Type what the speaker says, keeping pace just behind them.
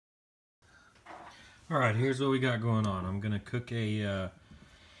Alright, here's what we got going on. I'm going to cook a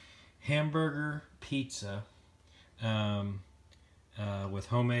hamburger pizza with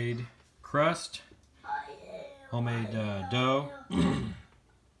homemade crust, homemade dough,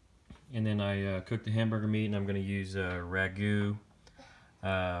 and then I cooked the hamburger meat, and I'm going to use ragu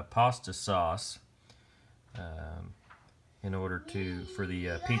pasta sauce in order for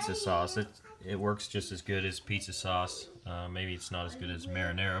the pizza sauce. It works just as good as pizza sauce. Maybe it's not as good as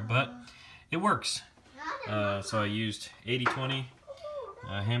marinara, but it works. So I used 80/20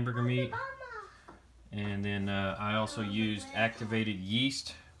 hamburger meat, and then I also used activated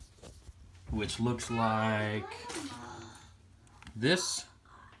yeast, which looks like this.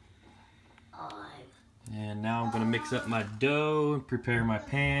 And now I'm going to mix up my dough and prepare my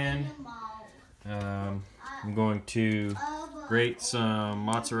pan. I'm going to grate some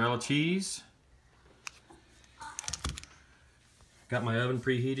mozzarella cheese. Got my oven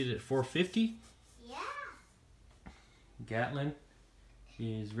preheated at 450. Yeah. Gatlin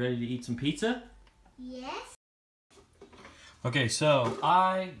is ready to eat some pizza. Yes. Okay, so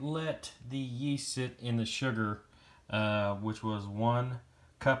I let the yeast sit in the sugar, which was 1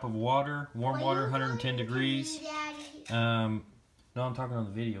 cup of water, warm water, 110 degrees. No, I'm talking on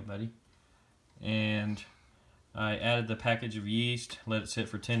the video, buddy. And I added the package of yeast, let it sit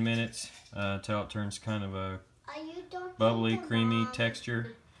for 10 minutes until it turns kind of a bubbly, creamy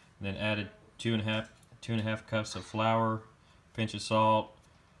texture. And then added two and a half cups of flour, pinch of salt,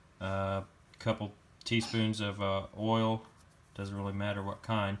 a couple teaspoons of oil. Doesn't really matter what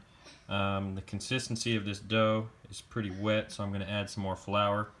kind. The consistency of this dough is pretty wet, so I'm going to add some more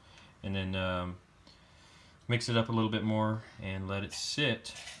flour, and then mix it up a little bit more and let it sit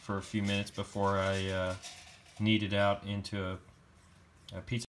for a few minutes before I knead it out into a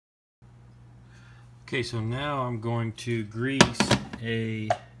pizza. Okay, so now I'm going to grease a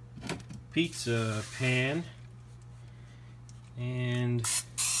pizza pan, and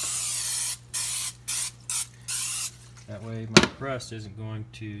that way my crust isn't going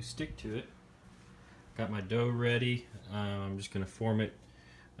to stick to it. Got my dough ready. I'm just going to form it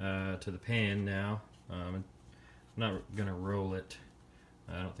to the pan now. I'm not going to roll it.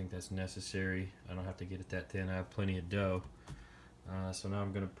 I don't think that's necessary. I don't have to get it that thin. I have plenty of dough. So now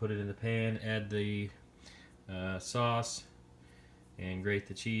I'm going to put it in the pan, add the sauce, and grate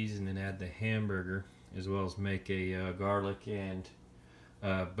the cheese, and then add the hamburger, as well as make a garlic and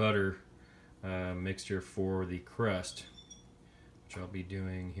butter mixture for the crust, which I'll be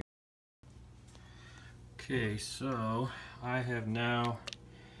doing here. Okay, so I have now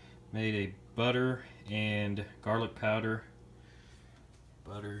made a butter and garlic powder,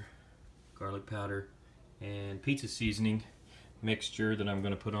 and pizza seasoning mixture that I'm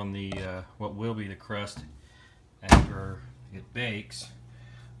going to put on the what will be the crust after it bakes,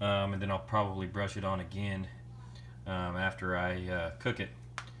 and then I'll probably brush it on again after I cook it.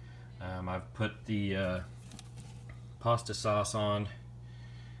 I've put the pasta sauce on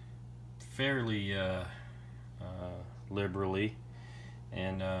fairly liberally,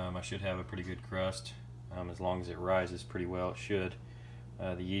 and I should have a pretty good crust. As long as it rises pretty well, it should.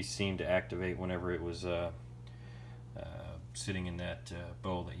 The yeast seemed to activate whenever it was sitting in that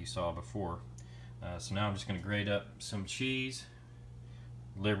bowl that you saw before. So now I'm just going to grate up some cheese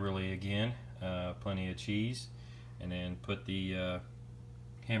liberally again, plenty of cheese, and then put the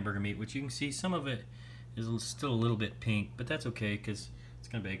hamburger meat, which you can see some of it is still a little bit pink, but that's okay because it's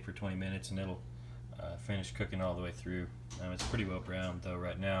going to bake for 20 minutes and it'll finish cooking all the way through. It's pretty well browned though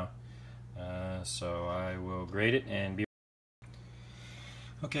right now, so I will grate it and be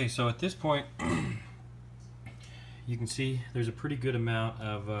okay. So at this point you can see there's a pretty good amount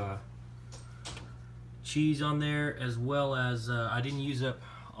of cheese on there, as well as I didn't use up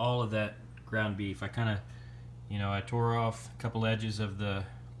all of that ground beef. I kind of, I tore off a couple edges of the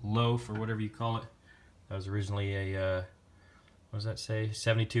loaf, or whatever you call it. That was originally a what does that say,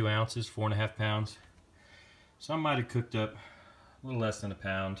 72 ounces, 4.5 pounds. So I might have cooked up a little less than a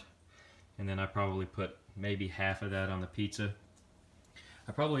pound, and then I probably put maybe half of that on the pizza.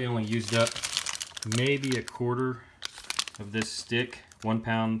 I probably only used up maybe a quarter of this stick. 1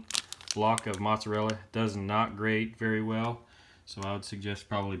 pound block of mozzarella does not grate very well, so I would suggest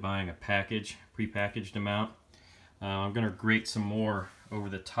probably buying a package, pre-packaged amount. I'm going to grate some more over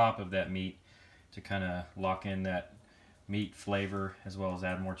the top of that meat to kind of lock in that meat flavor, as well as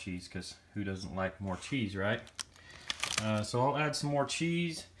add more cheese, because who doesn't like more cheese, right? So I'll add some more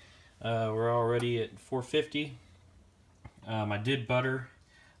cheese. We're already at 450. I did butter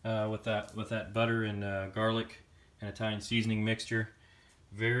with that butter and garlic and Italian seasoning mixture.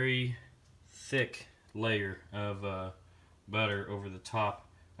 Very thick layer of butter over the top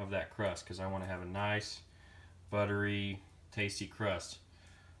of that crust because I want to have a nice, buttery, tasty crust.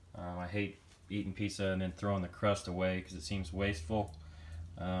 I hate eating pizza and then throwing the crust away because it seems wasteful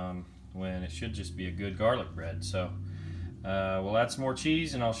when it should just be a good garlic bread. So we'll add some more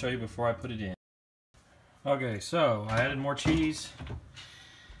cheese and I'll show you before I put it in. Okay, so I added more cheese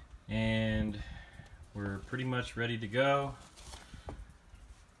and we're pretty much ready to go.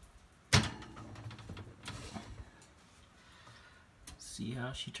 See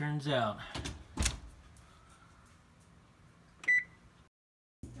how she turns out.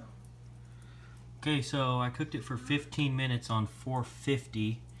 Okay, so I cooked it for 15 minutes on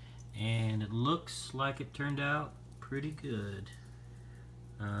 450 and it looks like it turned out pretty good.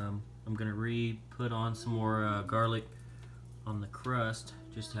 I'm gonna put on some more garlic on the crust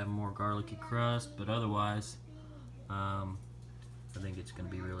just to have more garlicky crust, but otherwise I think it's gonna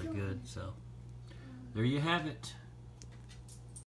be really good. So there you have it.